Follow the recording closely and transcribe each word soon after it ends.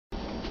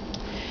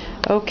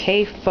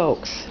Okay,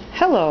 folks,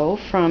 hello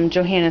from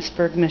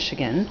Johannesburg,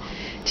 Michigan.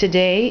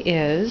 Today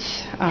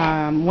is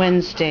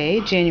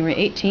Wednesday, January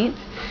 18th,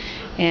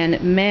 and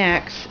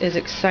Max is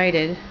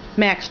excited.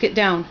 Max, get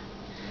down.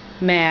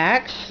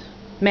 Max,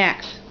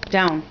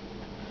 down.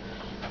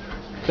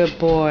 Good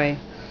boy.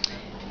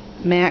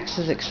 Max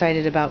is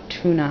excited about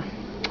tuna.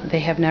 They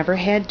have never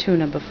had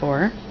tuna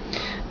before.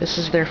 This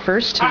is their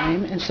first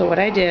time, and so what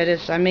I did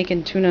is I'm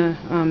making tuna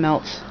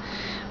melts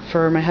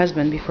for my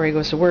husband before he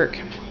goes to work.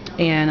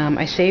 And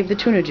I saved the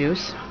tuna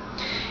juice.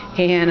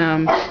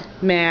 And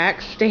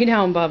Max, stay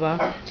down,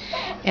 Bubba.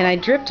 And I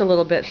dripped a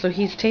little bit, so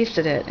he's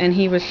tasted it, and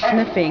he was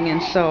sniffing.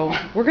 And so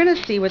we're gonna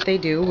see what they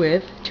do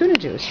with tuna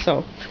juice.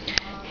 So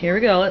here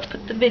we go. Let's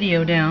put the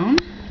video down.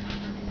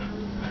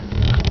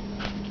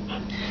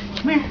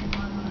 Come here.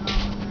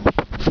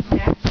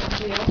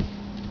 Max, Leo.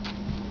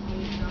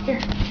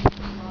 Here.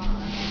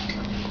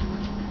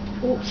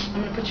 Oops,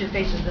 I'm gonna put your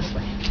faces this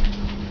way.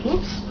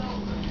 Oops.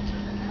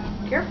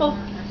 Careful.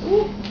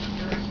 Ooh.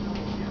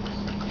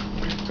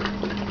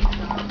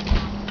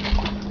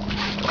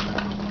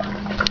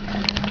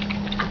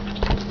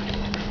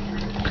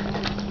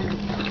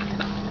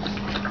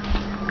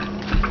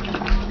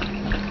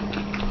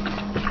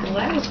 Well,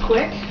 that was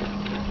quick.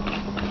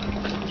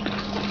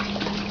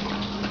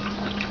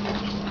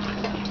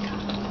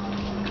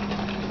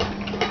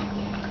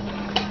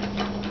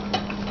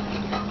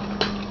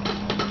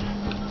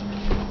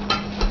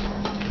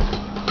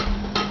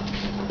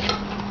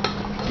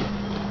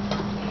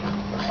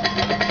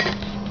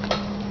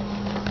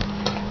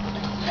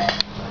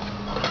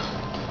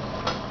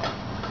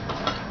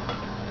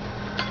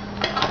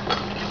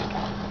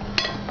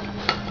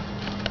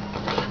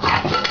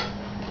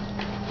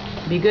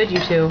 Be good, you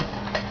two.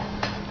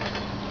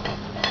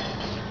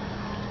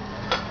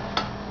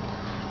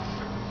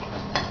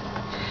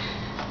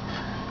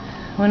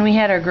 When we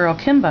had our girl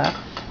Kimba,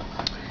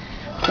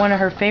 one of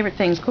her favorite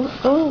things, go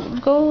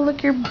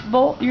lick your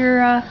bowl,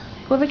 go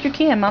lick your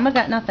can. Mama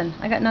got nothing.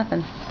 I got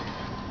nothing.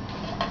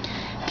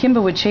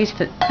 Kimba would chase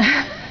the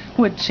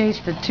would chase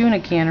the tuna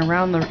can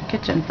around the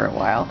kitchen for a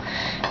while,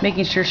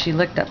 making sure she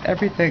licked up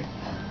everything.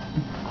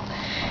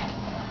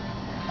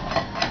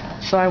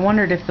 So I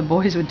wondered if the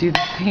boys would do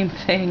the same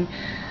thing.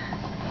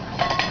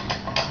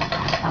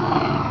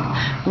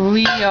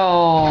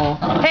 Leo!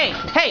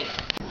 Hey!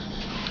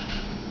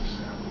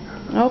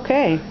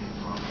 Okay.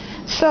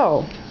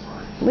 So,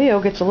 Leo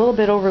gets a little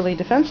bit overly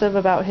defensive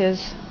about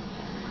his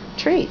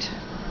treat.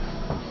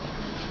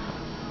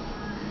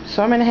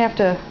 So I'm going to have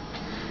to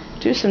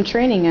do some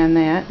training on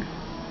that.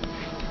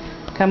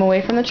 Come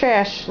away from the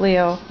trash,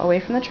 Leo. Away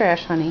from the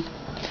trash, honey.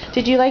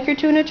 Did you like your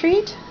tuna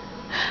treat?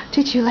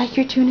 Did you like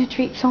your tuna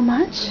treat so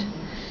much?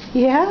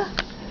 Yeah?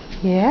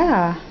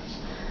 Yeah.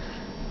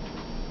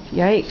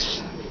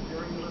 Yikes.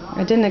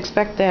 I didn't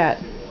expect that.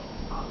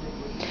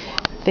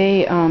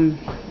 They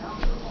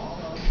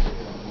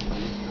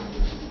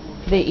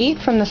eat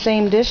from the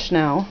same dish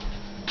now.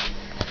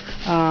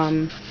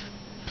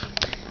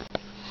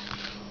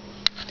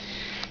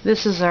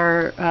 This is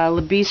our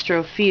Le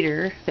Bistro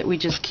feeder that we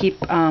just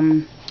keep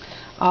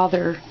all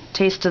their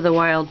Taste of the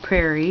Wild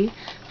Prairie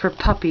for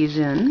puppies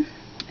in.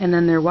 And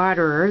then their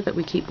waterer that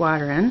we keep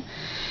water in.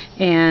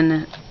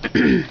 And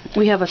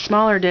we have a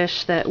smaller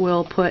dish that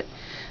we'll put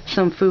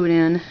some food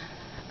in.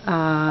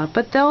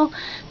 But they'll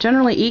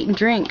generally eat and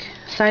drink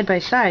side by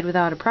side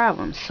without a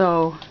problem.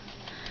 So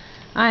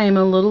I'm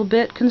a little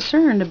bit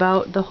concerned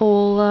about the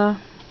whole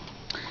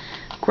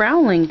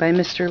growling by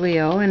Mr.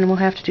 Leo, and we'll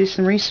have to do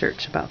some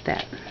research about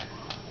that.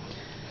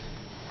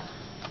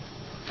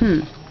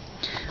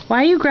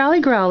 Why you growly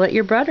growl at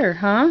your brother,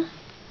 huh?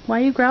 Why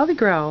you growly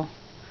growl?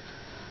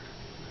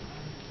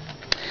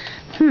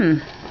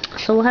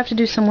 So we'll have to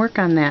do some work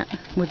on that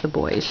with the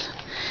boys.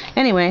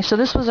 Anyway, so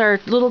this was our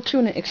little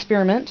tuna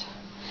experiment.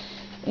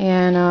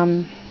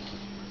 And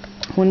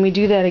when we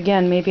do that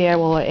again, maybe I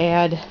will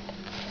add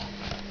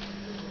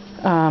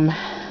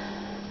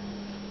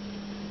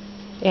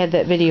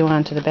that video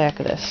onto the back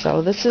of this.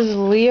 So this is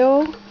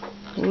Leo,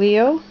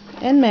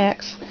 and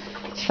Max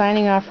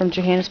signing off from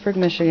Johannesburg,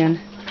 Michigan,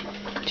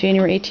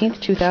 January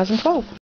 18th, 2012.